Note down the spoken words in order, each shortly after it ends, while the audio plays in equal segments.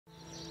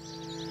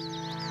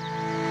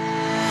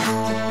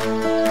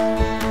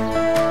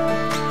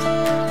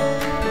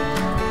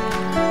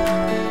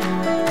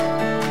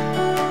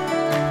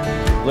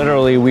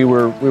Literally, we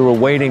were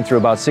wading through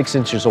about 6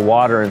 inches of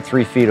water and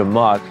 3 feet of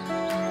muck.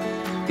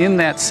 In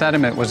that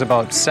sediment was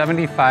about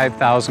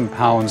 75,000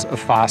 pounds of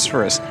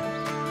phosphorus.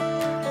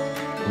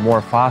 The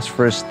more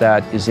phosphorus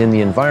that is in the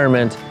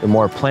environment, the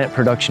more plant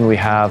production we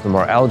have, the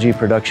more algae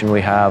production we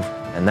have,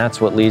 and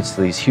that's what leads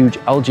to these huge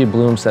algae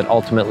blooms that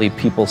ultimately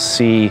people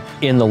see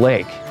in the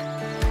lake.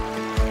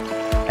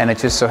 And it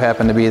just so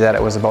happened to be that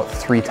it was about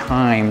 3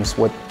 times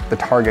what the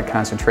target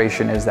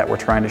concentration is that we're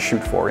trying to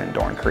shoot for in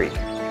Dorn Creek.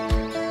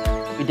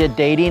 We did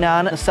dating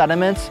on the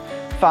sediments,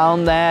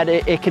 found that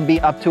it could be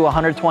up to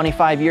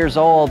 125 years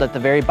old at the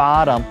very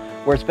bottom,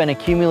 where it's been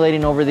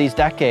accumulating over these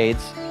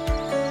decades.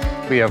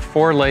 We have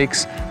 4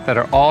 lakes that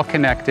are all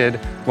connected.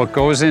 What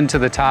goes into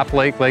the top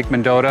lake, Lake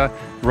Mendota,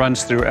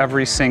 runs through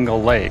every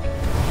single lake.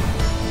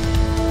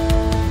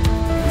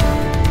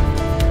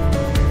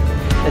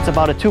 It's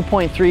about a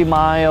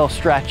 2.3-mile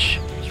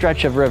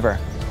stretch of river.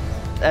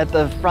 At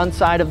the front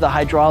side of the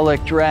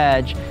hydraulic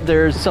dredge,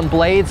 there's some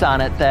blades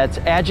on it that's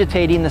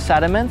agitating the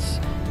sediments.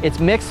 It's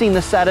mixing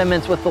the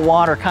sediments with the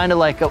water, kind of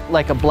like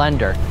a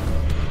blender.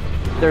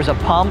 There's a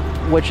pump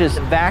which is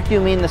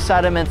vacuuming the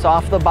sediments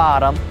off the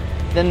bottom.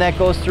 Then that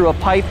goes through a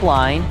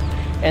pipeline,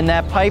 and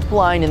that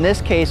pipeline in this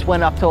case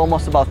went up to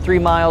almost about 3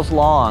 miles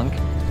long.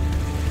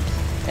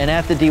 And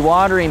at the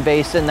dewatering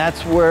basin,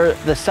 that's where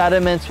the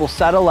sediments will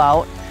settle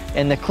out,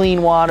 and the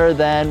clean water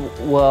then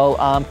will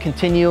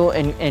continue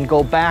and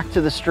go back to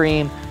the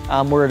stream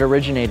where it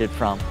originated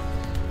from.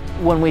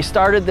 When we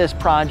started this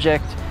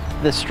project,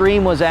 the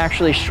stream was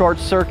actually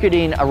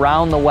short-circuiting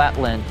around the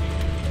wetland,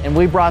 and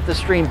we brought the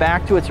stream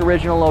back to its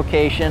original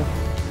location.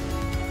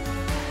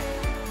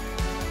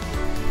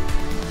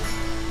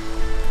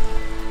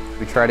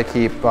 We try to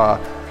keep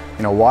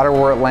water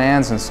where it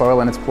lands and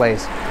soil in its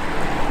place.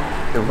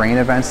 The rain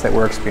events that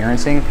we're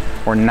experiencing,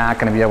 we're not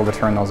going to be able to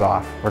turn those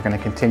off. We're going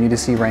to continue to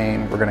see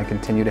rain. We're going to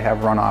continue to have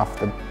runoff.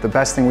 The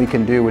best thing we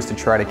can do is to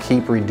try to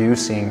keep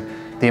reducing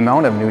the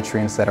amount of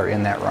nutrients that are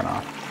in that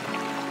runoff.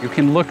 You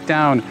can look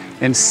down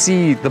and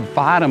see the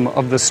bottom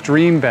of the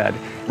stream bed.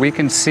 We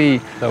can see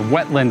the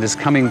wetland is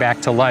coming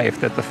back to life,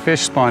 that the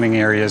fish spawning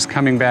area is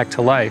coming back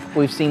to life.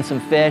 We've seen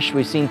some fish,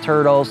 we've seen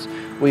turtles,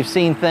 we've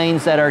seen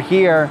things that are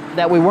here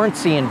that we weren't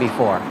seeing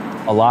before.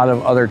 A lot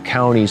of other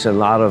counties and a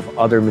lot of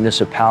other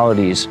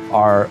municipalities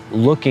are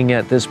looking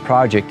at this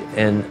project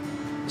and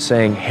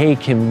saying, hey,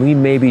 can we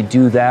maybe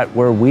do that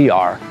where we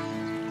are?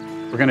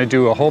 We're going to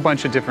do a whole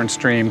bunch of different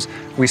streams.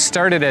 We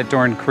started at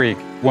Dorn Creek.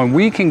 When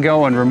we can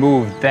go and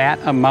remove that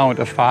amount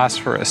of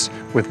phosphorus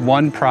with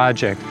one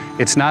project,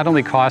 it's not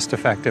only cost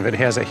effective, it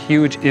has a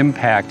huge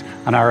impact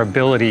on our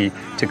ability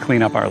to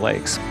clean up our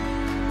lakes.